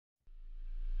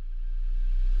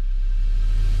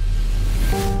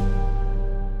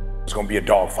It's gonna be a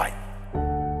dog fight.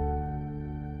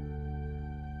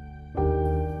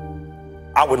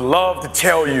 I would love to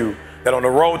tell you that on the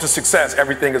road to success,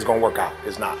 everything is gonna work out.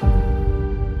 It's not.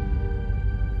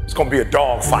 It's gonna be a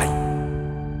dog fight.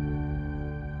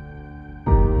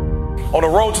 On the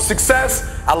road to success,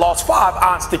 I lost 5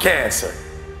 aunts to cancer.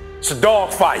 It's a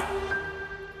dog fight.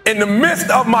 In the midst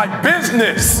of my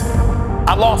business,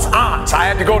 I lost aunts. I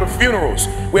had to go to funerals.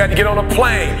 We had to get on a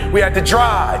plane. We had to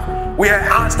drive. We had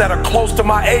aunts that are close to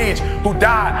my age who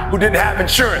died, who didn't have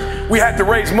insurance. We had to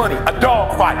raise money, a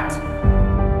dog fight.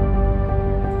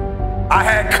 I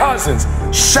had cousins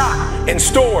shot in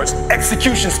stores,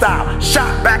 execution style,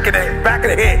 shot back of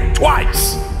the head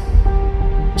twice.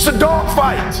 It's a dog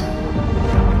fight.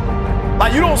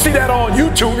 Like, you don't see that on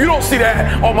YouTube. You don't see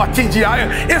that on my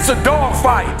TGI. It's a dog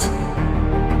fight.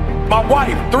 My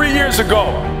wife, 3 years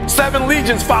ago, 7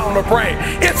 legions following her brain.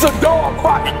 It's a dog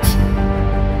fight.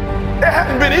 It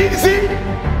hasn't been easy.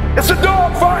 It's a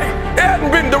dog fight.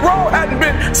 The road hadn't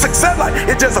been success. Like,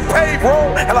 it's just a paved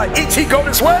road, and like each he go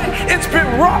this way. It's been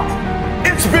rough.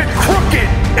 It's been crooked.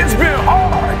 It's been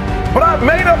hard. But I've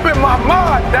made up in my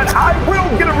mind that I will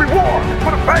get a reward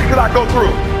for the pain that I go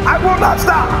through. I will not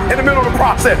stop in the middle of the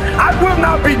process. I will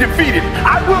not be defeated.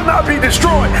 I will not be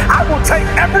destroyed. I will take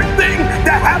everything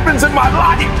that happens in my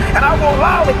life, and I will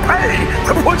allow the pain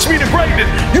to push me to greatness.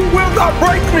 You will not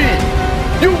break me.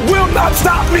 You will not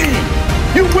stop me.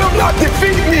 You will not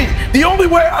defeat me. The only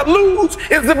way I lose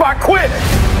is if I quit.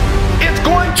 It's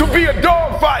going to be a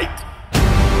dog fight.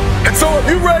 And so if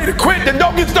you're ready to quit, then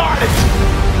don't get started.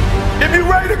 If you're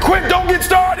ready to quit, don't get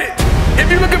started. If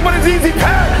you're looking for this easy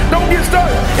path, don't get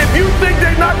started. If you think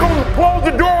they're not going to close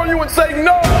the door on you and say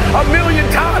no 1,000,000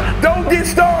 times, don't get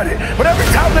started. But every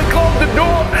time they close the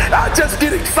door, I just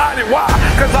get excited. Why?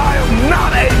 Because I am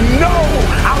not a no.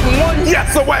 I'm 1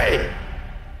 yes away.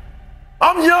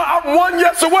 I'm young, I'm 1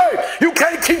 yes away. You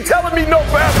can't keep telling me no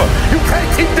forever. You can't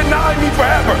keep denying me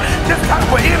forever. This type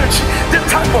of energy, this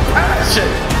type of passion,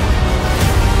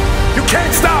 you can't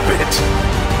stop it.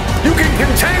 You can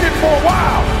contain it for a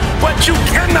while, but you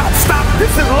cannot stop.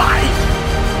 This is life.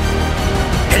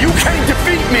 And you can't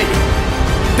defeat me.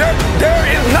 There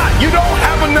is not. You don't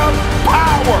have enough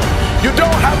power. You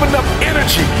don't have enough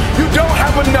energy. You don't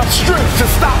have enough strength to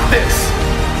stop this.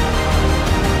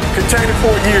 Contain it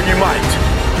for a year, you might.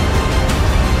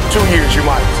 2 years, you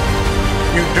might.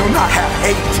 You do not have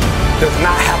hate, does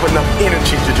not have enough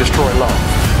energy to destroy love.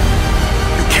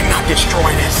 You cannot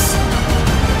destroy this.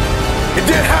 It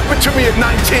didn't happen to me at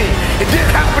 19. It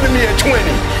didn't happen to me at 20.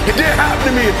 It didn't happen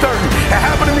to me at 30. It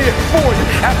happened to me at 40.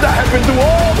 After I had been through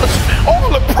all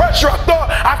the pressure I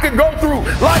thought I could go through.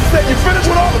 Life said, you finished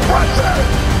with all the pressure?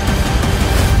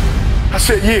 I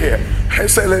said, yeah. They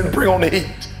said, let's bring on the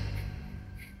heat.